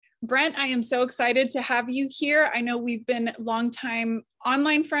Brent, I am so excited to have you here. I know we've been longtime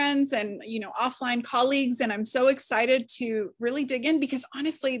online friends and, offline colleagues, and I'm so excited to really dig in because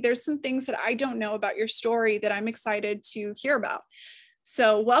honestly, there's some things that I don't know about your story that I'm excited to hear about.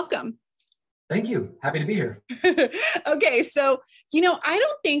 So welcome. Thank you. Happy to be here. Okay. So, I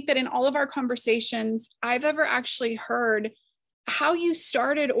don't think that in all of our conversations, I've ever actually heard how you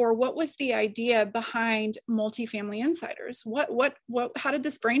started or what was the idea behind Multifamily Insiders. How did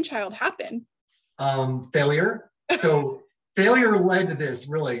this brainchild happen? Failure. So failure led to this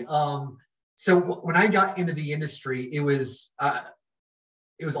really. So when I got into the industry, it was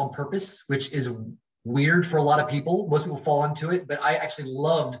on purpose, which is weird for a lot of people. Most people fall into it, but I actually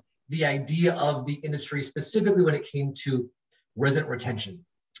loved the idea of the industry, specifically when it came to resident retention,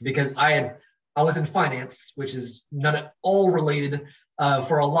 because I was in finance, which is not at all related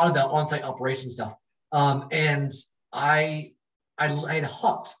for a lot of the on-site operation stuff. And I had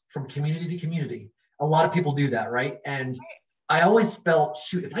hopped from community to community. A lot of people do that, right? And I always felt,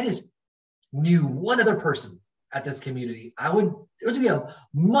 shoot, if I just knew one other person at this community, there was gonna be a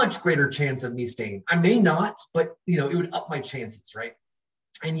much greater chance of me staying. I may not, but it would up my chances, right?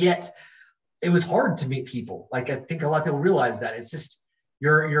 And yet it was hard to meet people. Like, I think a lot of people realize that it's just,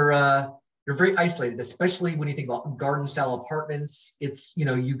 you're very isolated, especially when you think about garden style apartments. It's,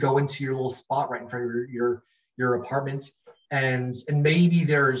 you go into your little spot right in front of your apartment, and maybe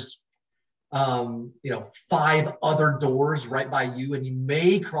there's, 5 other doors right by you, and you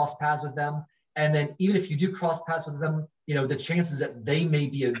may cross paths with them. And then even if you do cross paths with them, the chances that they may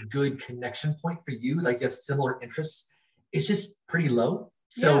be a good connection point for you, like you have similar interests, it's just pretty low.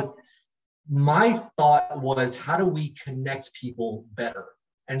 So my thought was, how do we connect people better?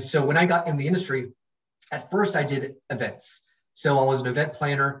 And so when I got in the industry, at first I did events. So I was an event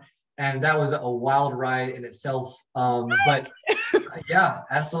planner, and that was a wild ride in itself. But yeah,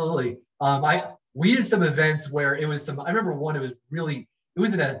 absolutely. We did some events where I remember one, it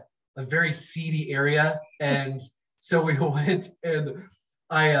was in a very seedy area. And so we went, and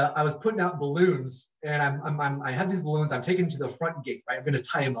I was putting out balloons, and I have these balloons, I'm taking them to the front gate, right? I'm going to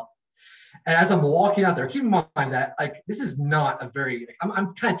tie them up. And as I'm walking out there, keep in mind that this is not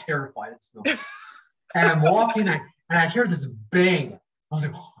I'm kind of terrified at this moment. And I'm walking, and I hear this bang. I was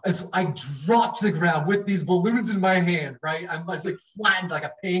like, I dropped to the ground with these balloons in my hand, right? I'm just like flattened like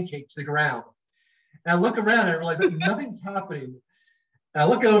a pancake to the ground. And I look around, and I realize that nothing's happening. And I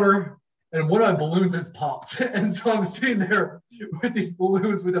look over, and one of my balloons has popped. And so I'm sitting there with these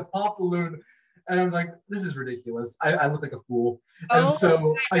balloons, with a pop balloon. And I'm like, this is ridiculous. I look like a fool. And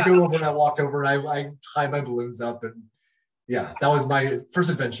so I go over, and I walk over, and I tie my balloons up. And yeah, that was my first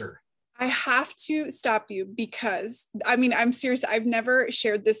adventure. I have to stop you because, I'm serious. I've never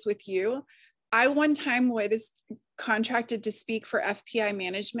shared this with you. I one time was contracted to speak for FPI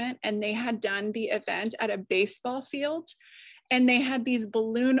Management, and they had done the event at a baseball field, and they had these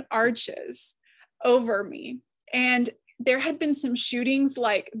balloon arches over me. And there had been some shootings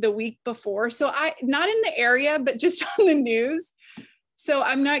like the week before. So not in the area, but just on the news. So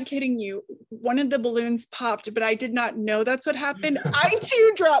I'm not kidding you. One of the balloons popped, but I did not know that's what happened. I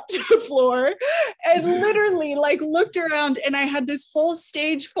too dropped to the floor and literally looked around, and I had this whole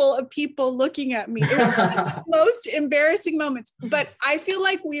stage full of people looking at me. It was the most embarrassing moments, but I feel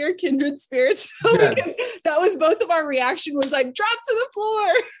like we are kindred spirits. Because that was both of our reaction was like, drop to the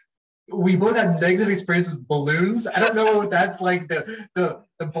floor. We both have negative experiences with balloons. I don't know if that's like the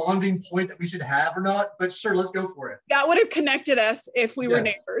bonding point that we should have or not, but sure, let's go for it. That would have connected us if we were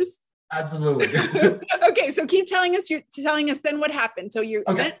neighbors. Absolutely. Okay, so keep telling us. You're telling us then what happened. So you're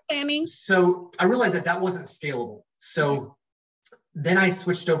event planning. So I realized that wasn't scalable. So then I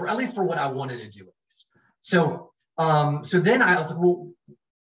switched over, at least for what I wanted to do. At least. So then I was like, well,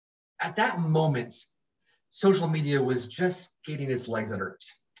 at that moment, social media was just getting its legs under it.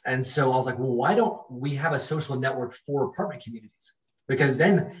 And so I was like, well, why don't we have a social network for apartment communities? Because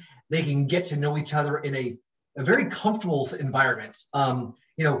then they can get to know each other in a very comfortable environment.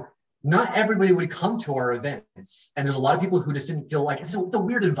 Not everybody would come to our events. And there's a lot of people who just didn't feel like it's a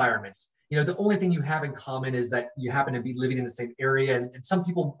weird environment. The only thing you have in common is that you happen to be living in the same area. And some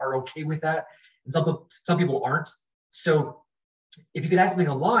people are okay with that. And some people aren't. So if you could have something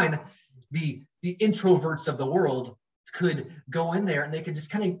online, the introverts of the world could go in there, and they could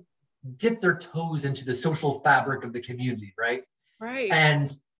just kind of dip their toes into the social fabric of the community, right? Right. And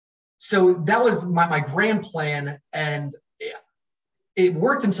so that was my grand plan, and it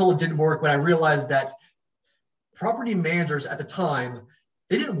worked until it didn't work when I realized that property managers at the time,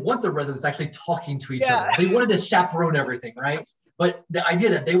 they didn't want the residents actually talking to each other. They wanted to chaperone everything, right? But the idea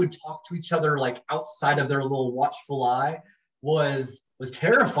that they would talk to each other like outside of their little watchful eye was was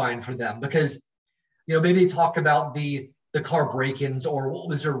terrifying for them because, maybe they talk about the car break-ins or what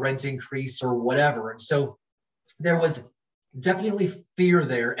was their rent increase or whatever. And so there was definitely fear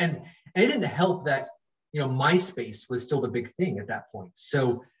there. And it didn't help that, MySpace was still the big thing at that point.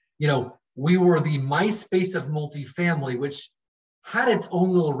 So, we were the MySpace of multifamily, which had its own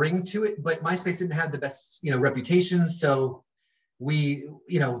little ring to it, but MySpace didn't have the best, reputation. So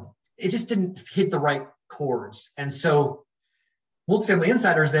it just didn't hit the right chords. And so Multifamily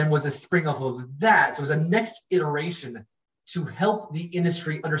Insiders then was a spring off of that. So it was a next iteration to help the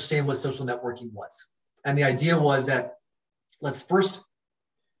industry understand what social networking was. And the idea was that let's first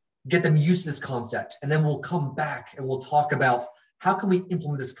get them used to this concept, and then we'll come back and we'll talk about how can we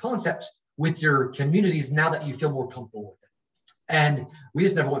implement this concept with your communities now that you feel more comfortable with it. And we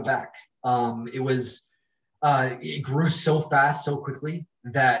just never went back. It grew so fast, so quickly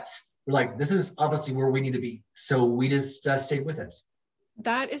that we're like, this is obviously where we need to be. So we just stayed with it.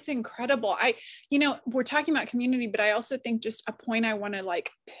 That is incredible. We're talking about community, but I also think just a point I want to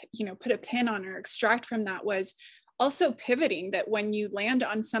put a pin on or extract from that was also pivoting, that when you land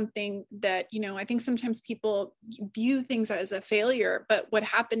on something that, I think sometimes people view things as a failure, but what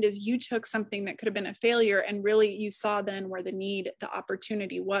happened is you took something that could have been a failure and really you saw then where the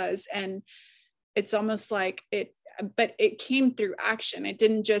opportunity was. And it's almost like but it came through action. It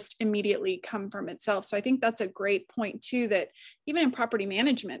didn't just immediately come from itself. So I think that's a great point too, that even in property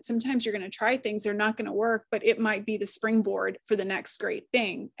management, sometimes you're going to try things, they're not going to work, but it might be the springboard for the next great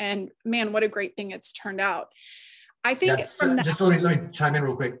thing. And man, what a great thing it's turned out. I think just let me chime in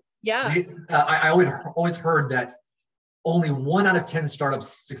real quick. Yeah. I always heard that only 1 out of 10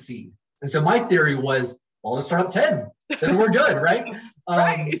 startups succeed. And so my theory was, well, let's start up 10, then we're good, right?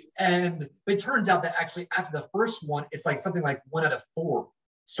 Right. But it turns out that actually after the first one, it's like something like 1 out of 4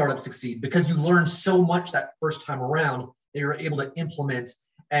 startups succeed because you learn so much that first time around that you're able to implement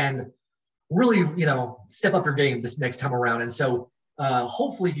and really, step up your game this next time around. And so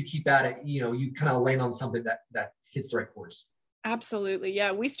hopefully if you keep at it, you kind of land on something that hits the right chords. Absolutely.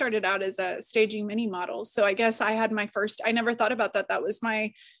 Yeah. We started out as a staging mini models. So I guess I had I never thought about that. That was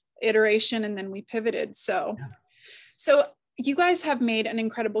my iteration. And then we pivoted. So you guys have made an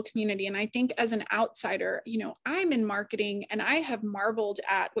incredible community. And I think as an outsider, I'm in marketing and I have marveled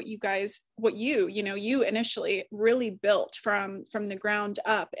at what you initially really built from the ground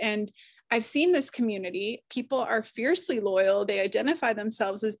up. And I've seen this community. People are fiercely loyal. They identify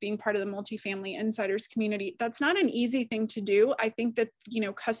themselves as being part of the Multifamily Insiders community. That's not an easy thing to do. I think that,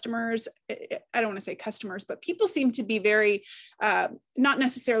 customers, I don't want to say customers, but people seem to be very, not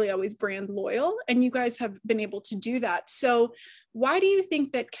necessarily always brand loyal. And you guys have been able to do that. So why do you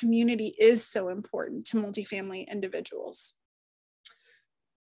think that community is so important to multifamily individuals?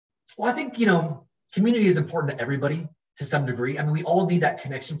 Well, I think, community is important to everybody to some degree. I mean, we all need that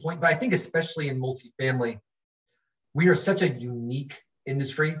connection point, but I think especially in multifamily, we are such a unique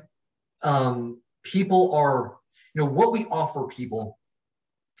industry. People are, what we offer people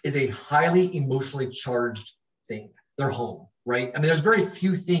is a highly emotionally charged thing, their home, right? I mean, there's very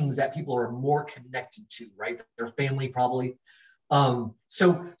few things that people are more connected to, right? Their family probably.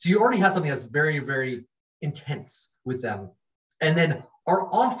 So you already have something that's very, very intense with them. And then our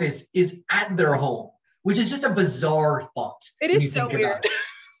office is at their home, which is just a bizarre thought. It is so weird.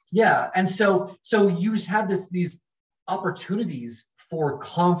 Yeah. And so you just have these opportunities for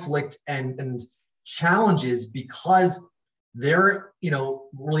conflict and challenges because they're,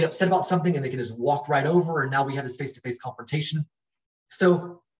 really upset about something and they can just walk right over. And now we have this face-to-face confrontation.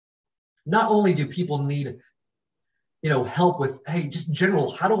 So not only do people need, help with, hey, just in general,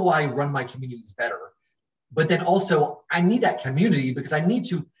 how do I run my communities better? But then also I need that community because I need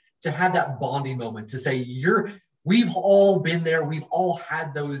to have that bonding moment to say we've all been there. We've all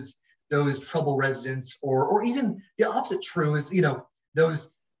had those trouble residents or even the opposite true is,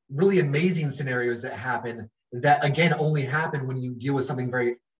 those really amazing scenarios that happen that again, only happen when you deal with something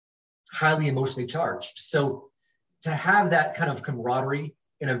very highly emotionally charged. So to have that kind of camaraderie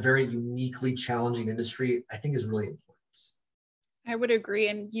in a very uniquely challenging industry, I think is really important. I would agree.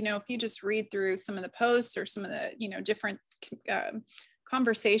 And, if you just read through some of the posts or some of the, different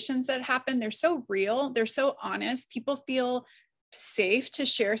conversations that happen, they're so real, they're so honest. People feel safe to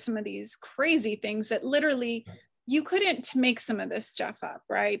share some of these crazy things that literally you couldn't make some of this stuff up,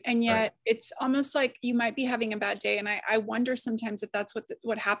 right? And yet right. It's almost like you might be having a bad day. And I wonder sometimes if that's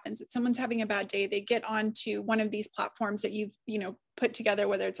what happens. If someone's having a bad day, they get onto one of these platforms that you've, put together,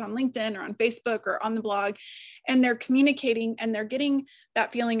 whether it's on LinkedIn or on Facebook or on the blog, and they're communicating and they're getting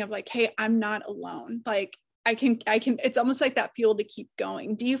that feeling of like, hey, I'm not alone. Like I can, it's almost like that fuel to keep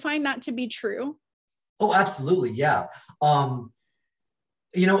going. Do you find that to be true? Oh, absolutely. Yeah.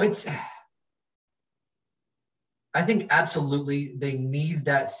 It's, I think absolutely they need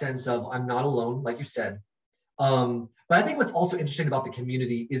that sense of I'm not alone, like you said. But I think what's also interesting about the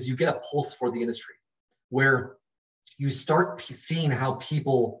community is you get a pulse for the industry where you start seeing how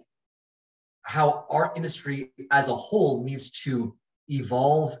our industry as a whole needs to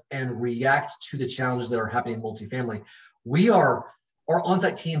evolve and react to the challenges that are happening in multifamily. Our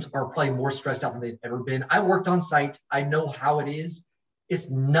on-site teams are probably more stressed out than they've ever been. I worked on site. I know how it is.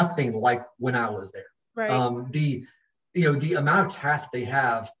 It's nothing like when I was there. Right. The amount of tasks they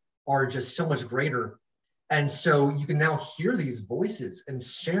have are just so much greater. And so you can now hear these voices and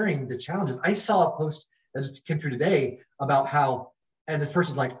sharing the challenges. I saw a post that just came through today about how, and this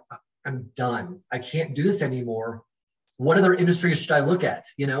person's like, I'm done. I can't do this anymore. What other industries should I look at?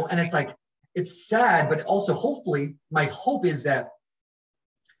 And it's like, it's sad, but also hopefully my hope is that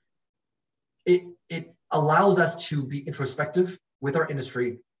it allows us to be introspective with our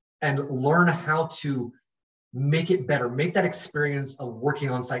industry and learn how to make it better, make that experience of working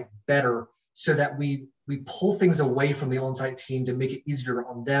on site better so that we pull things away from the on-site team to make it easier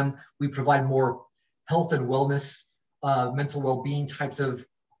on them. We provide more health and wellness, mental well-being types of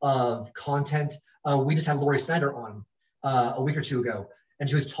content. We just had Lori Snyder on a week or two ago, and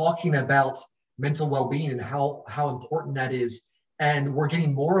she was talking about mental well-being and how important that is. And we're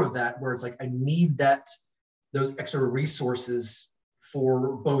getting more of that where it's like, I need those extra resources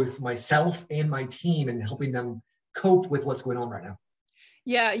for both myself and my team and helping them cope with what's going on right now.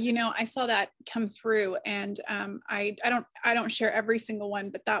 Yeah, I saw that come through, and I don't share every single one,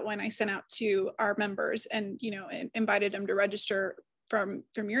 but that one I sent out to our members, and invited them to register from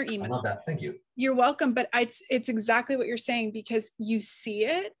your email. I love that. Thank you. You're welcome. But it's exactly what you're saying, because you see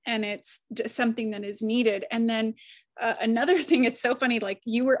it and it's just something that is needed. And then another thing, it's so funny, like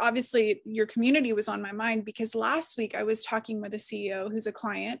your community was on my mind, because last week I was talking with a CEO who's a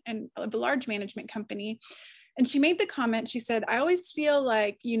client and of a large management company. And she made the comment, she said, I always feel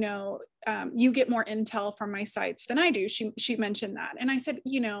like, you get more intel from my sites than I do. She mentioned that. And I said,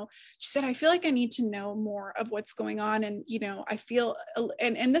 she said, I feel like I need to know more of what's going on. And, I feel,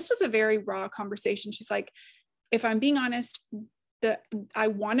 and this was a very raw conversation. She's like, if I'm being honest, I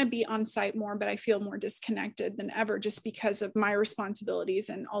want to be on site more, but I feel more disconnected than ever just because of my responsibilities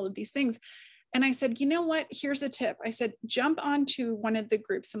and all of these things. And I said, you know what? Here's a tip. I said, jump onto one of the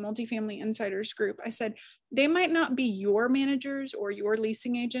groups, the Multifamily Insiders group. I said, they might not be your managers or your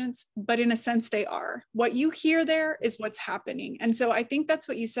leasing agents, but in a sense they are. What you hear there is what's happening. And so I think that's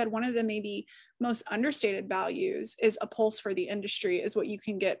what you said. One of the maybe most understated values is a pulse for the industry is what you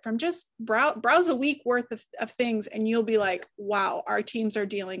can get from just browse a week worth of things. And you'll be like, wow, our teams are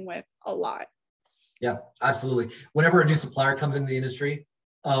dealing with a lot. Yeah, absolutely. Whenever a new supplier comes into the industry,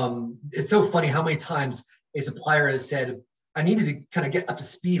 it's so funny how many times a supplier has said, I needed to kind of get up to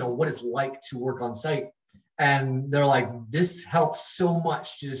speed on what it's like to work on site. And they're like, this helps so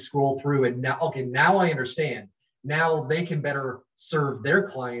much to just scroll through. And now I understand. Now they can better serve their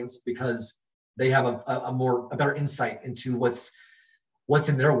clients because they have a better insight into what's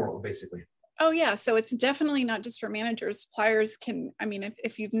in their world, basically. Oh yeah. So it's definitely not just for managers. Suppliers can,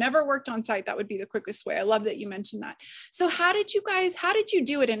 if you've never worked on site, that would be the quickest way. I love that you mentioned that. So how did you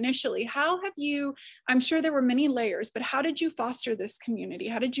do it initially? I'm sure there were many layers, but how did you foster this community?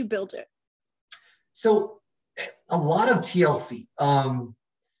 How did you build it? So a lot of TLC,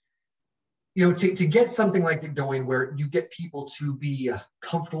 to get something like that going where you get people to be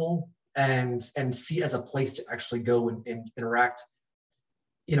comfortable and see as a place to actually go and interact.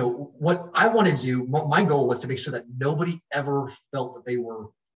 What I want to do, my goal was to make sure that nobody ever felt that they were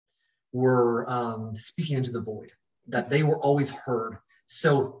speaking into the void, that they were always heard.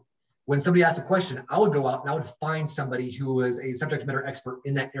 So when somebody asked a question, I would go out and I would find somebody who was a subject matter expert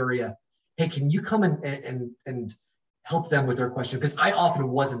in that area. Hey, can you come and help them with their question? Because I often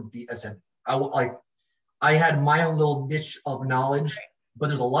wasn't the SME. I had my own little niche of knowledge, but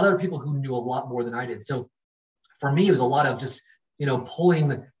there's a lot of other people who knew a lot more than I did. So for me, it was a lot of just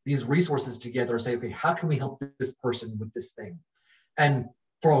pulling these resources together and say, okay, how can we help this person with this thing? And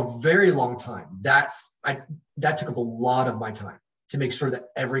for a very long time, that took up a lot of my time to make sure that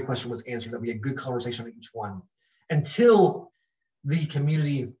every question was answered, that we had good conversation on each one, until the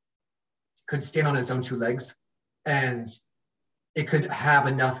community could stand on its own two legs and it could have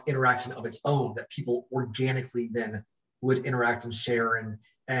enough interaction of its own that people organically then would interact and share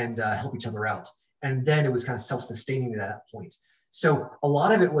and help each other out. And then it was kind of self-sustaining at that point. So a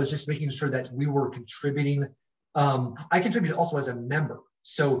lot of it was just making sure that we were contributing. I contributed also as a member.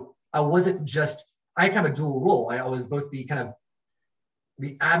 So I wasn't just, I had kind of a dual role. I was both the kind of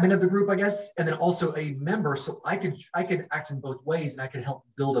the admin of the group, I guess, and then also a member. So I could act in both ways, and I could help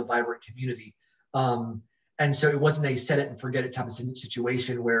build a vibrant community. And so it wasn't a set it and forget it type of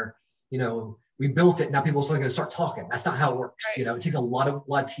situation where, we built it. Now people are suddenly going to start talking. That's not how it works. Right. It takes a lot of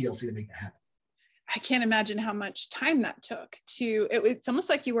TLC to make that happen. I can't imagine how much time that took it's almost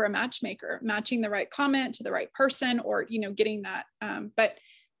like you were a matchmaker, matching the right comment to the right person, or, getting that. But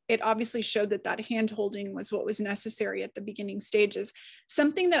it obviously showed that hand holding was what was necessary at the beginning stages.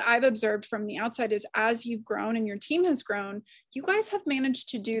 Something that I've observed from the outside is as you've grown and your team has grown, you guys have managed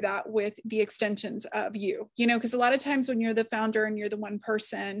to do that with the extensions of you, because a lot of times when you're the founder and you're the one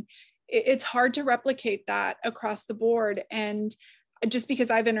person, it's hard to replicate that across the board. And just because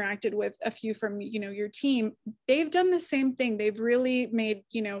I've interacted with a few from, your team, they've done the same thing. They've really made,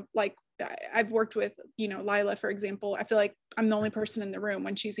 like I've worked with, Lila, for example. I feel like I'm the only person in the room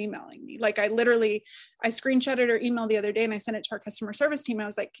when she's emailing me. Like I screenshotted her email the other day and I sent it to our customer service team. I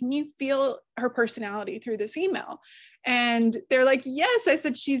was like, can you feel her personality through this email? And they're like, yes. I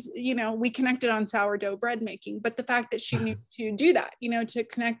said, she's, we connected on sourdough bread making, but the fact that she knew to do that, to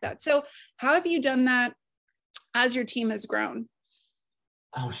connect that. So how have you done that as your team has grown?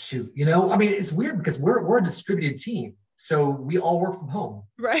 Oh, shoot. It's weird because we're a distributed team. So we all work from home.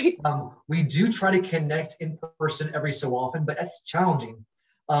 Right. We do try to connect in person every so often, but that's challenging.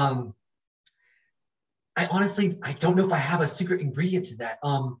 I honestly don't know if I have a secret ingredient to that.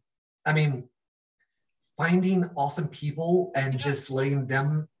 Finding awesome people and just letting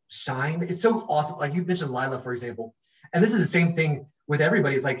them shine. It's so awesome. Like you mentioned Lila, for example, and this is the same thing with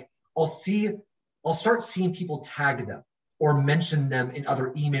everybody. It's like, I'll start seeing people tag them or mention them in other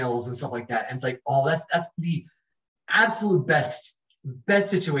emails and stuff like that. And it's like, oh, that's the absolute best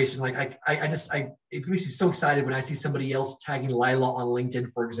situation. Like it makes me so excited when I see somebody else tagging Lila on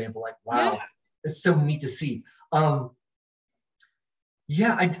LinkedIn, for example. Like, wow, it's so neat to see. I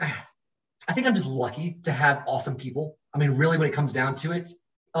think I'm just lucky to have awesome people. Really, when it comes down to it.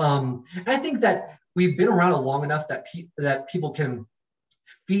 And I think that we've been around long enough that people can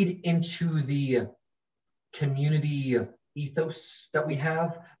feed into the community ethos that we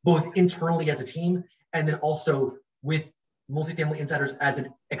have, both internally as a team and then also with Multifamily Insiders as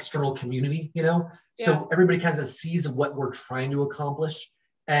an external community, so everybody kind of sees what we're trying to accomplish.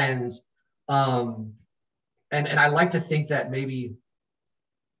 And I like to think that maybe,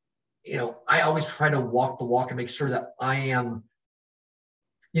 I always try to walk the walk and make sure that I am,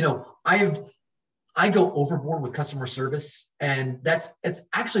 I go overboard with customer service. And it's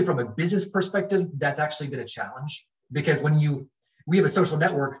actually, from a business perspective, that's actually been a challenge, because we have a social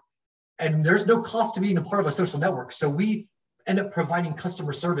network and there's no cost to being a part of a social network. So we end up providing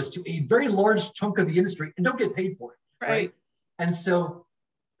customer service to a very large chunk of the industry and don't get paid for it. Right. And so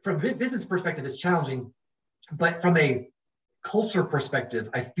from a business perspective, it's challenging, but from a culture perspective,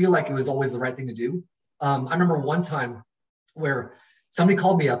 I feel like it was always the right thing to do. I remember one time where somebody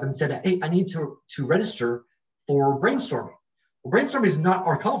called me up and said, hey, I need to register for brainstorming. Well, brainstorming is not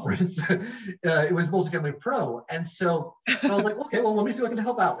our conference. It was Multifamily Pro. And so I was like, okay, well, let me see if I can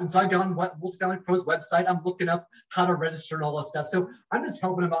help out. And so I got on Multifamily Pro's website. I'm looking up how to register and all that stuff. So I'm just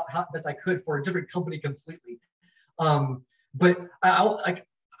helping them out how best I could for a different company completely. But I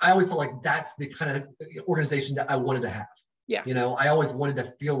always felt like that's the kind of organization that I wanted to have. Yeah. I always wanted to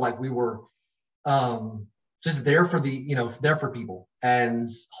feel like we were just there for there for people. And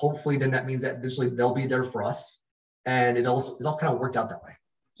hopefully then that means that eventually they'll be there for us. And it's all kind of worked out that way.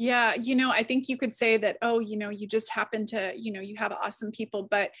 Yeah. I think you could say that, you just happen to, you have awesome people,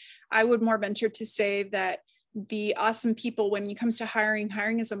 but I would more venture to say that the awesome people, when it comes to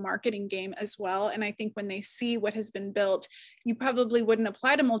hiring is a marketing game as well. And I think when they see what has been built, you probably wouldn't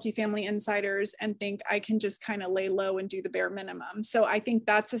apply to Multifamily Insiders and think I can just kind of lay low and do the bare minimum. So I think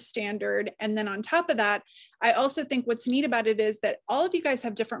that's a standard. And then on top of that, I also think what's neat about it is that all of you guys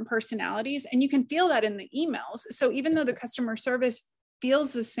have different personalities, and you can feel that in the emails. So even though the customer service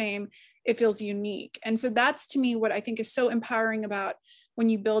feels the same, it feels unique. And so that's, to me, what I think is so empowering about when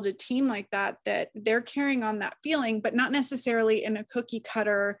you build a team like that they're carrying on that feeling, but not necessarily in a cookie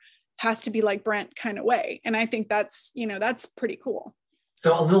cutter, has to be like Brent kind of way. And I think that's pretty cool.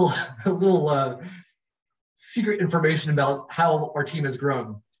 So a little secret information about how our team has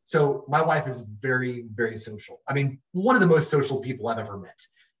grown. So my wife is very, very social. One of the most social people I've ever met.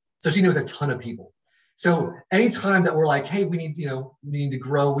 So she knows a ton of people. So anytime that we're like, hey, we need to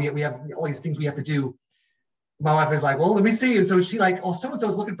grow, we have all these things we have to do, my wife is like, well, let me see. And so she like, oh, so-and-so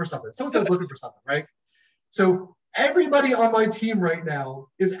is looking for something. So-and-so is looking for something, right? So everybody on my team right now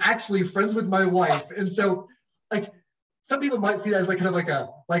is actually friends with my wife. And so like, some people might see that as like kind of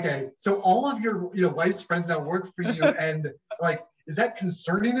like a, so all of your, wife's friends now work for you. And like, is that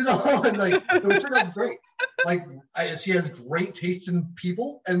concerning at all? And like, no, it turned out great. Like she has great taste in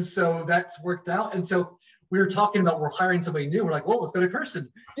people. And so that's worked out. And so we were talking about, we're hiring somebody new. We're like, well, let's go to Kirsten.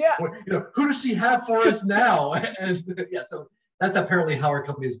 Yeah. Or, who does she have for us now? And yeah, so that's apparently how our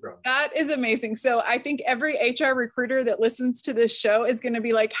company has grown. That is amazing. So I think every HR recruiter that listens to this show is going to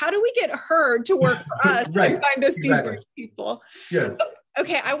be like, how do we get her to work for us right. and find us Exactly. these people? Yes. So,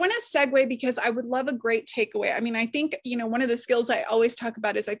 okay. I want to segue because I would love a great takeaway. I mean, I think, one of the skills I always talk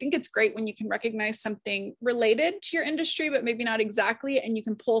about is I think it's great when you can recognize something related to your industry, but maybe not exactly, and you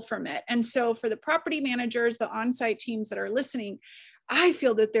can pull from it. And so for the property managers, the on-site teams that are listening, I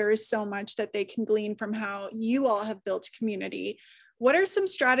feel that there is so much that they can glean from how you all have built community. What are some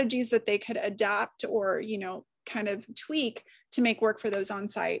strategies that they could adapt or, kind of tweak to make work for those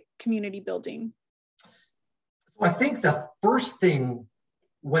on-site community building? So I think the first thing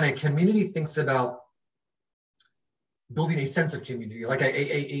when a community thinks about building a sense of community, like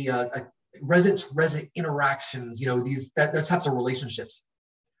a resident-to-resident interactions, those types of relationships,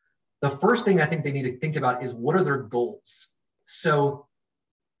 the first thing I think they need to think about is what are their goals? So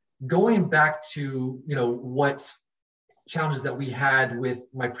going back to, what challenges that we had with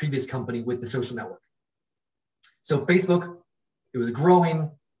my previous company with the social network. So Facebook, it was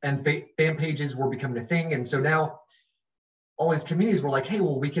growing and fan pages were becoming a thing. And so now all these communities were like, hey,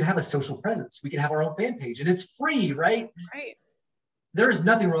 well, we can have a social presence. We can have our own fan page and it's free, right? Right. There is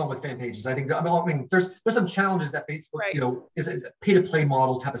nothing wrong with fan pages. I think, there's some challenges that Facebook, right. Is a pay to play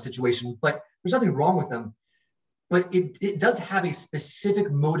model type of situation, but there's nothing wrong with them. But it does have a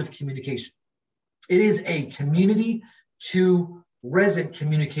specific mode of communication. It is a community to resident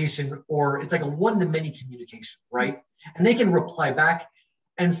communication, or it's like a one-to-many communication, right? And they can reply back.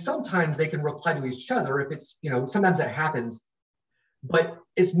 And sometimes they can reply to each other if it's, sometimes that happens, but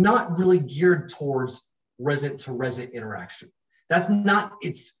it's not really geared towards resident-to-resident interaction. That's not,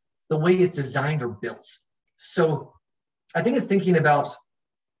 it's the way it's designed or built. So I think it's thinking about,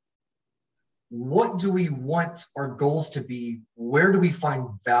 what do we want our goals to be? Where do we find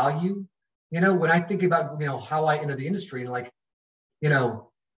value? When I think about, how I entered the industry and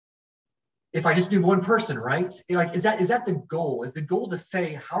if I just knew one person, right? Like, is that the goal? Is the goal to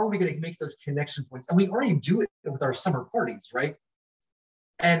say, how are we going to make those connection points? And we already do it with our summer parties, right?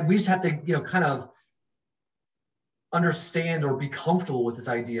 And we just have to, kind of understand or be comfortable with this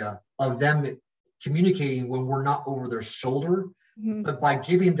idea of them communicating when we're not over their shoulder. Mm-hmm. But by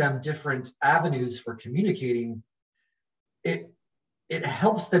giving them different avenues for communicating, it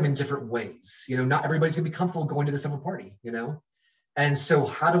helps them in different ways. Not everybody's gonna be comfortable going to the summer party, And so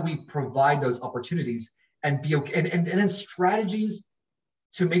how do we provide those opportunities and be okay, and then strategies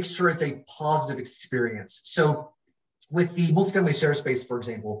to make sure it's a positive experience. So with the multifamily share space, for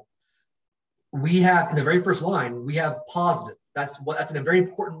example, we have in the very first line, we have positive. That's a very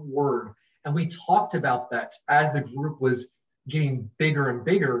important word. And we talked about that as the group was getting bigger and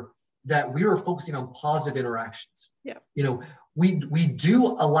bigger, that we were focusing on positive interactions. Yeah. We do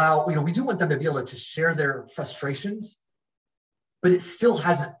allow, we do want them to be able to share their frustrations, but it still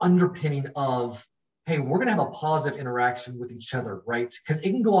has an underpinning of, hey, we're going to have a positive interaction with each other, right? Because it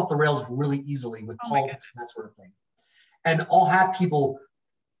can go off the rails really easily with politics and that sort of thing. And I'll have people,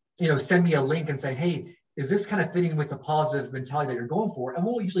 send me a link and say, hey, is this kind of fitting with the positive mentality that you're going for? And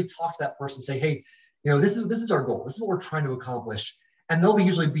we'll usually talk to that person and say, hey, this is our goal. This is what we're trying to accomplish. And they'll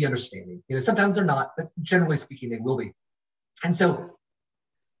usually be understanding. Sometimes they're not, but generally speaking, they will be. And so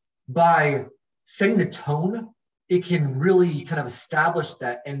by setting the tone, it can really kind of establish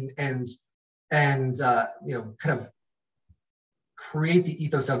that and kind of create the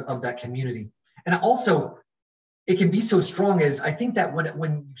ethos of that community. And also, it can be so strong as I think that when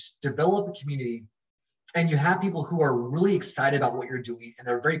you develop a community and you have people who are really excited about what you're doing and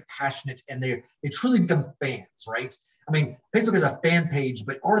they're very passionate and they truly become fans, right? I mean, Facebook is a fan page,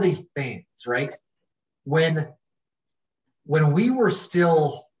 but are they fans, right? When we were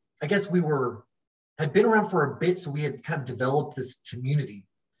still, I guess had been around for a bit, so we had kind of developed this community,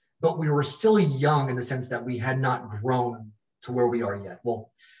 but we were still young in the sense that we had not grown to where we are yet.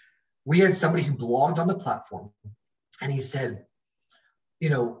 Well, we had somebody who blogged on the platform and he said,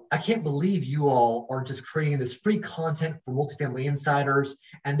 I can't believe you all are just creating this free content for multifamily insiders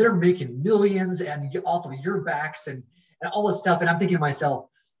and they're making millions and off of your backs and all this stuff. And I'm thinking to myself,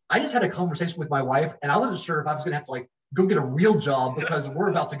 I just had a conversation with my wife and I wasn't sure if I was going to have to go get a real job because we're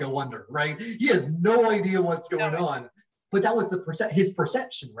about to go under, right? He has no idea what's going on, but that was his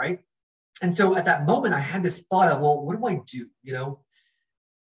perception, right? And so at that moment, I had this thought of, well, what do I do?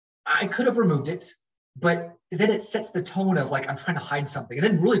 I could have removed it, but then it sets the tone of I'm trying to hide something. And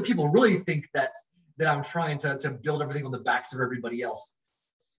then really people really think that that I'm trying to build everything on the backs of everybody else.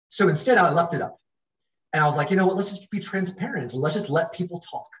 So instead, I left it up. And I was like, you know what, let's just be transparent. Let's just let people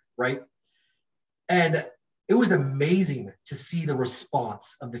talk, right? And it was amazing to see the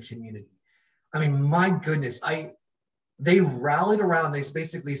response of the community. I mean, my goodness, they rallied around. They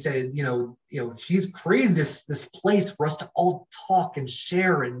basically said, he's created this place for us to all talk and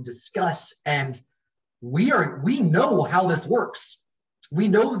share and discuss. And we know how this works. We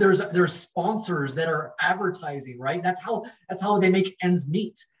know there's sponsors that are advertising, right? That's how they make ends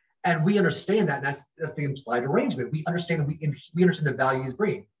meet. And we understand that. And that's the implied arrangement. We understand the value he's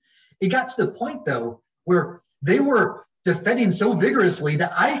bringing. It got to the point though, where they were defending so vigorously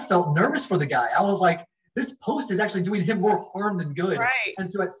that I felt nervous for the guy. I was like, this post is actually doing him more harm than good. Right. And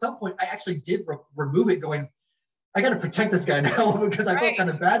so at some point I actually did remove it, going, I got to protect this guy now because I felt kind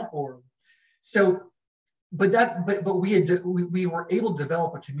of bad for him. So, but we were able to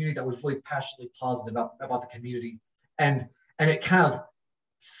develop a community that was really passionately positive about the community. And it kind of,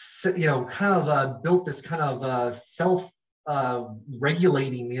 built this kind of self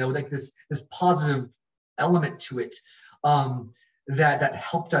regulating, like this positive element to it, that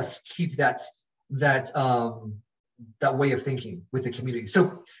helped us keep that way of thinking with the community.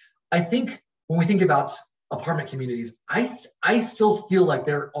 So I think when we think about apartment communities, I still feel like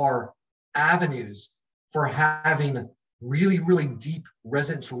there are avenues for having really, really deep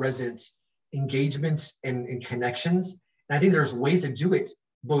resident to resident engagements and connections. And I think there's ways to do it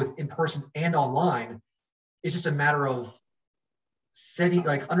both in person and online. It's just a matter of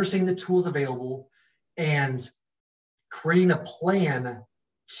understanding the tools available and creating a plan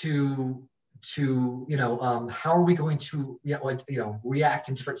to how are we going to react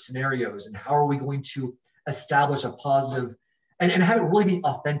in different scenarios, and how are we going to establish a positive and have it really be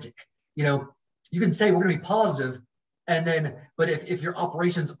authentic. You can say we're going to be positive, but if your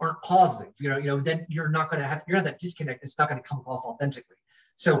operations aren't positive, then you're not going to have that disconnect. It's not going to come across authentically.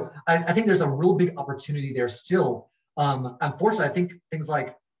 So I think there's a real big opportunity there still. Unfortunately, I think things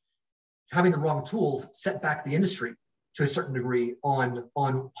like having the wrong tools set back the industry to a certain degree on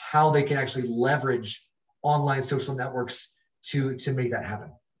how they can actually leverage online social networks to make that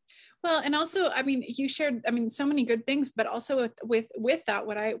happen. Well, and also, I mean, you shared, so many good things, but also with that,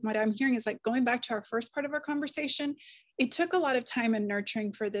 what I'm hearing is like going back to our first part of our conversation, it took a lot of time and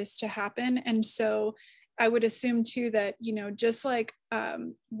nurturing for this to happen. And so I would assume too that, just like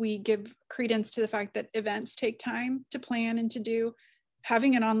we give credence to the fact that events take time to plan and to do,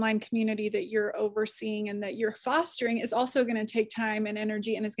 having an online community that you're overseeing and that you're fostering is also going to take time and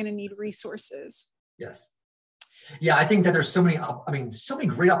energy and is going to need resources. Yes. Yeah, I think that there's so many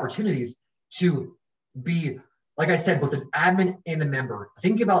great opportunities to be, like I said, both an admin and a member.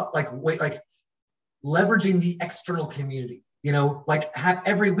 Think about leveraging the external community. Have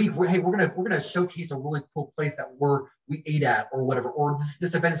every week, we're gonna showcase a really cool place that we ate at or whatever, or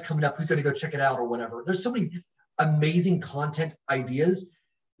this event is coming up. Who's gonna go check it out or whatever? There's so many amazing content ideas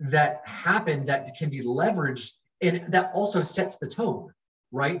that happen that can be leveraged, and that also sets the tone,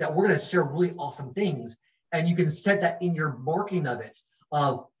 right? That we're gonna share really awesome things. And you can set that in your marketing of it,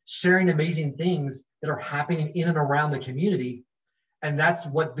 of sharing amazing things that are happening in and around the community. And that's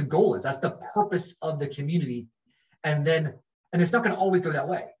what the goal is. That's the purpose of the community. And it's not going to always go that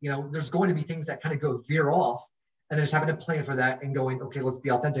way. There's going to be things that kind of veer off, and then just having a plan for that and going, okay, let's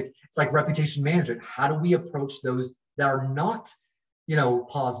be authentic. It's like reputation management. How do we approach those that are not,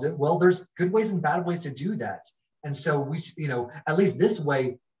 positive? Well, there's good ways and bad ways to do that. And so we, at least this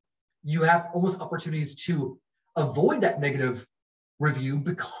way, you have almost opportunities to avoid that negative review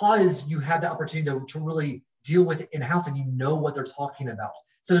because you have the opportunity to really deal with it in-house and you know what they're talking about.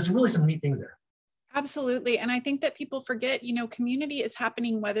 So there's really some neat things there. Absolutely. And I think that people forget, community is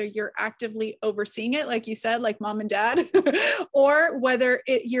happening whether you're actively overseeing it, like you said, like mom and dad, or whether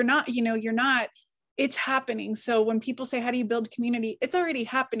you're not, it's happening. So when people say, how do you build community? It's already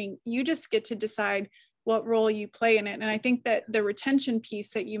happening. You just get to decide what role you play in it. And I think that the retention piece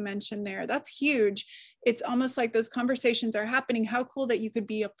that you mentioned there, that's huge. It's almost like those conversations are happening. How cool that you could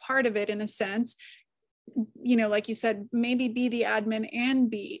be a part of it in a sense. Like you said, maybe be the admin and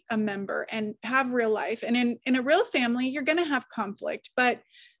be a member and have real life. And in a real family, you're going to have conflict, but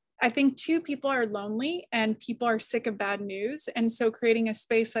I think too, people are lonely and people are sick of bad news. And so creating a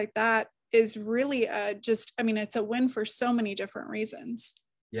space like that is really it's a win for so many different reasons.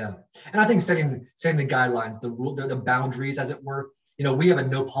 Yeah. And I think setting the guidelines, the rule, the boundaries, as it were, we have a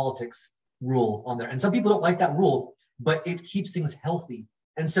no politics rule on there. And some people don't like that rule, but it keeps things healthy.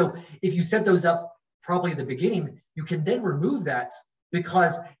 And so if you set those up probably at the beginning, you can then remove that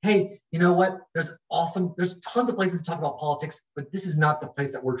because, hey, you know what? There's tons of places to talk about politics, but this is not the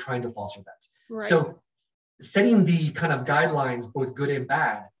place that we're trying to foster that. Right. So setting the kind of guidelines, both good and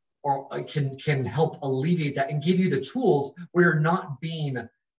bad, or can help alleviate that and give you the tools where you're not being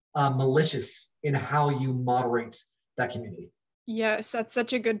malicious in how you moderate that community. Yes, that's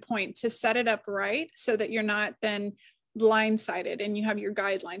such a good point, to set it up right so that you're not then blindsided and you have your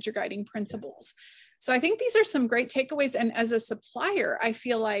guidelines, your guiding principles. So I think these are some great takeaways. And as a supplier, I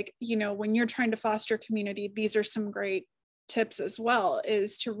feel like, when you're trying to foster community, these are some great tips as well,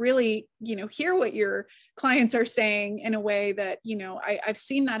 is to really, hear what your clients are saying in a way that, I've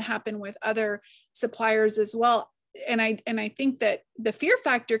seen that happen with other suppliers as well. And I think that the fear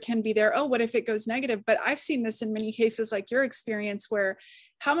factor can be there. Oh, what if it goes negative? But I've seen this in many cases, like your experience, where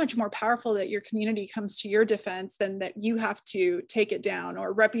how much more powerful that your community comes to your defense than that you have to take it down,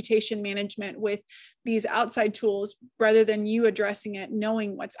 or reputation management with these outside tools rather than you addressing it,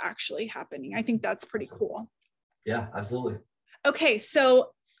 knowing what's actually happening. I think that's pretty cool. Yeah, absolutely. Okay. So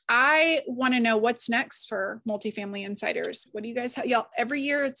I want to know what's next for Multifamily Insiders. What do you guys have? Y'all, every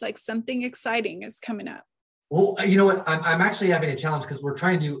year it's like something exciting is coming up. Well, you know what? I'm actually having a challenge because we're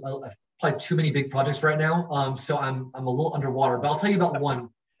trying to do probably too many big projects right now. So I'm a little underwater, but I'll tell you about one,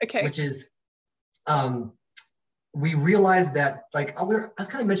 okay, which is we realized that, like, I was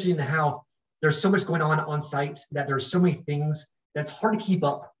kind of mentioning how there's so much going on site, that there's so many things that's hard to keep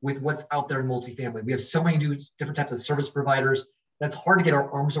up with what's out there in multifamily. We have so many different types of service providers that's hard to get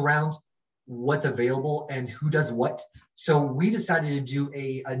our arms around what's available and who does what. So we decided to do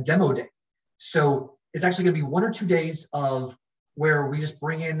a demo day. So it's actually going to be 1 or 2 days of where we just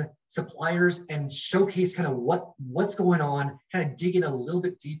bring in suppliers and showcase kind of what's going on, kind of dig in a little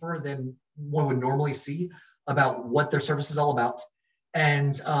bit deeper than one would normally see about what their service is all about.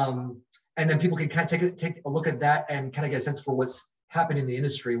 And then people can kind of take a look at that and kind of get a sense for what's happening in the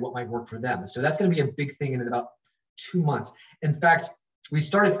industry, what might work for them. So that's going to be a big thing in about 2 months. In fact, we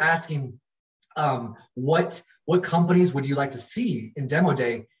started asking what companies would you like to see in demo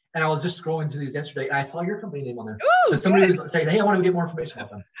day? And I was just scrolling through these yesterday, and I saw your company name on there. Ooh, so somebody was saying, hey, I want to get more information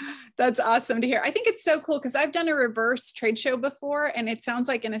about them. That's awesome to hear. I think it's so cool because I've done a reverse trade show before, and it sounds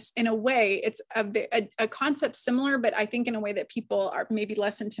like in a way it's a concept similar, but I think in a way that people are maybe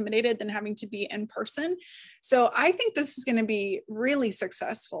less intimidated than having to be in person. So I think this is going to be really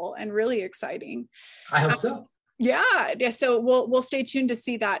successful and really exciting. I hope so. Yeah. So we'll stay tuned to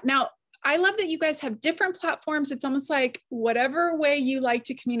see that. Now, I love that you guys have different platforms. It's almost like whatever way you like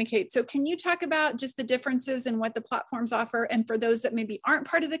to communicate. So can you talk about just the differences in what the platforms offer, and for those that maybe aren't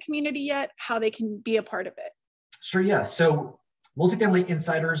part of the community yet, how they can be a part of it? Sure, yeah. So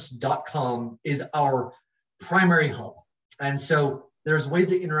multifamilyinsiders.com is our primary hub. And so there's ways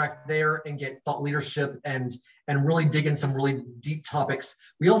to interact there and get thought leadership and really dig in some really deep topics.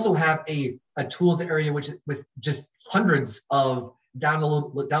 We also have a tools area, which with just hundreds of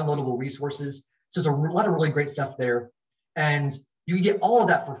downloadable resources. So there's a lot of really great stuff there. And you can get all of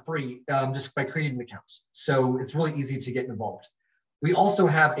that for free just by creating an account. So it's really easy to get involved. We also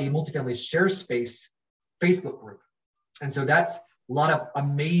have a multifamily share space Facebook group. And so that's a lot of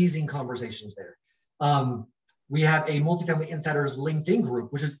amazing conversations there. We have a Multifamily Insiders LinkedIn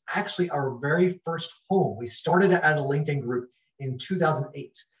group, which is actually our very first home. We started it as a LinkedIn group in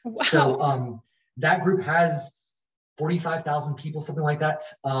 2008. Wow. So that group has 45,000 people, something like that.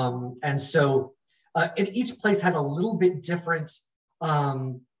 And so and each place has a little bit different, I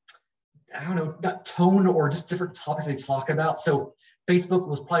don't know, not tone or just different topics they talk about. So Facebook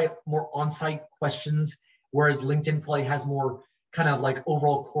was probably more on-site questions, whereas LinkedIn probably has more kind of like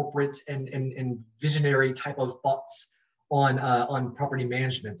overall corporate and visionary type of thoughts on property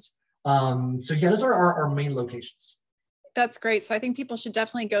management. So yeah, those are our main locations. That's great. So I think people should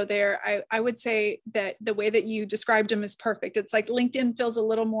definitely go there. I would say that the way that you described them is perfect. It's like LinkedIn feels a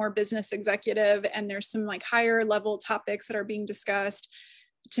little more business executive, and there's some like higher level topics that are being discussed.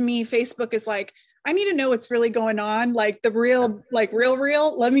 To me, Facebook is like, I need to know what's really going on, like the real.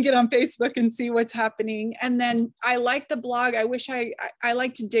 Let me get on Facebook and see what's happening. And then I like the blog. I wish I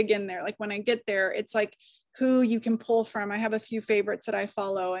like to dig in there. Like when I get there, it's like who you can pull from. I have a few favorites that I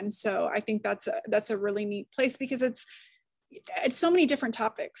follow. And so I think that's a really neat place because it's so many different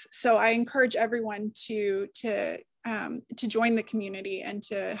topics. So I encourage everyone to join the community and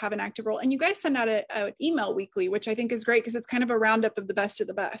to have an active role. And you guys send out an email weekly, which I think is great because it's kind of a roundup of the best of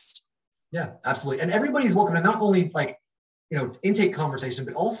the best. Yeah, absolutely. And everybody's welcome to not only like, intake conversation,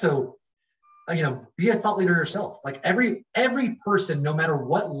 but also, be a thought leader yourself. Like every person, no matter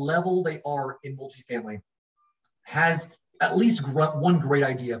what level they are in multifamily, has at least one great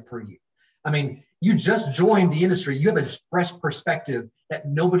idea per year. I mean, you just joined the industry. You have a fresh perspective that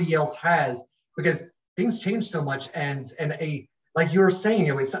nobody else has because things change so much. And a like you were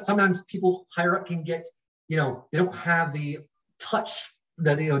saying, sometimes people higher up can get, they don't have the touch,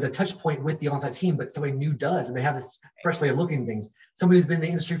 the touch point with the on-site team, but somebody new does, and they have this fresh way of looking at things. Somebody who's been in the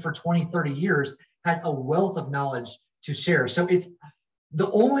industry for 20, 30 years has a wealth of knowledge to share. So it's the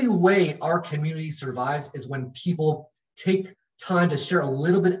only way our community survives is when people take time to share a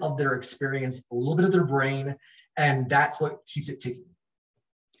little bit of their experience, a little bit of their brain, and that's what keeps it ticking.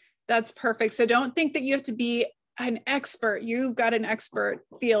 That's perfect. So don't think that you have to be an expert. You've got an expert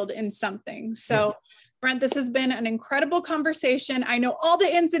field in something. So yeah. Brent, this has been an incredible conversation. I know all the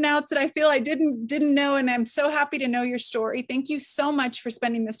ins and outs that I feel I didn't know, and I'm so happy to know your story. Thank you so much for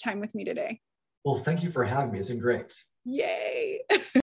spending this time with me today. Well, thank you for having me. It's been great. Yay.